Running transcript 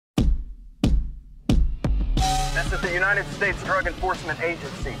This is the United States Drug Enforcement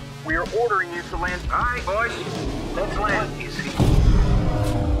Agency. We are ordering you to land. All right, boys. Let's land. Easy.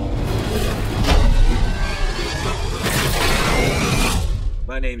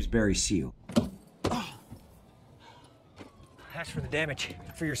 My name's Barry Seal. That's for the damage.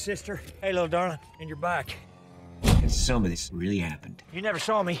 For your sister, hey, little darling, and your back. And some of this really happened. You never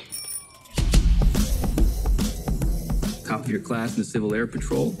saw me. Top of your class in the Civil Air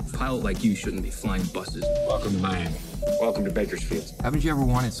Patrol. A pilot like you shouldn't be flying buses. Welcome to Miami. Welcome to Bakersfield. Haven't you ever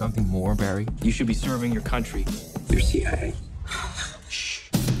wanted something more, Barry? You should be serving your country. You're CIA.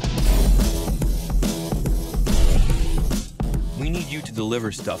 We need you to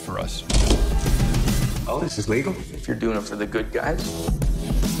deliver stuff for us. Oh, this is legal? If you're doing it for the good guys.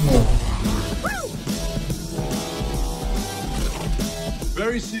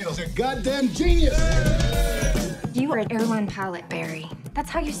 Barry Seal's a goddamn genius! You are an airline pilot, Barry. That's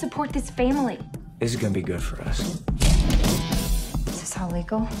how you support this family. This is gonna be good for us. Is this all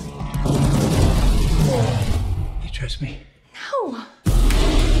legal? You trust me? No.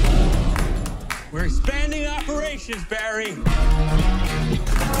 We're expanding operations, Barry. The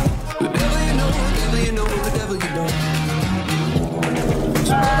devil you know, the devil you know, the devil you don't.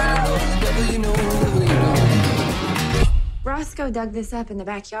 The devil you know, the devil you don't. Roscoe dug this up in the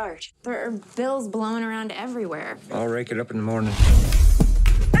backyard. There are bills blowing around everywhere. I'll rake it up in the morning.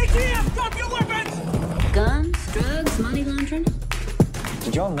 ATF, drop your weapons! Guns, drugs, money laundering.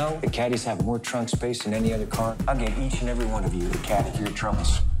 Did y'all know that caddies have more trunk space than any other car? I'll get each and every one of you a caddy for your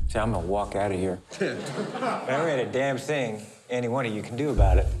troubles. See, I'm gonna walk out of here. There ain't a damn thing any one of you can do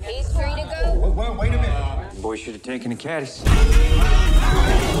about it. He's free to go. Wait a minute. The boy should have taken the caddies.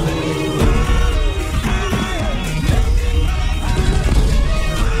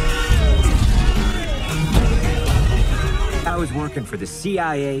 I was working for the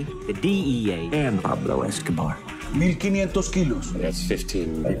CIA, the DEA, and Pablo Escobar. 1,500 kilos. That's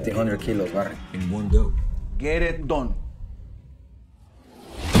 1,500 kilos, Barry. In one go. Get it done.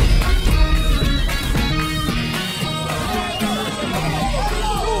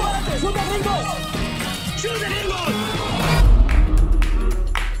 ¡Shoot the gringos!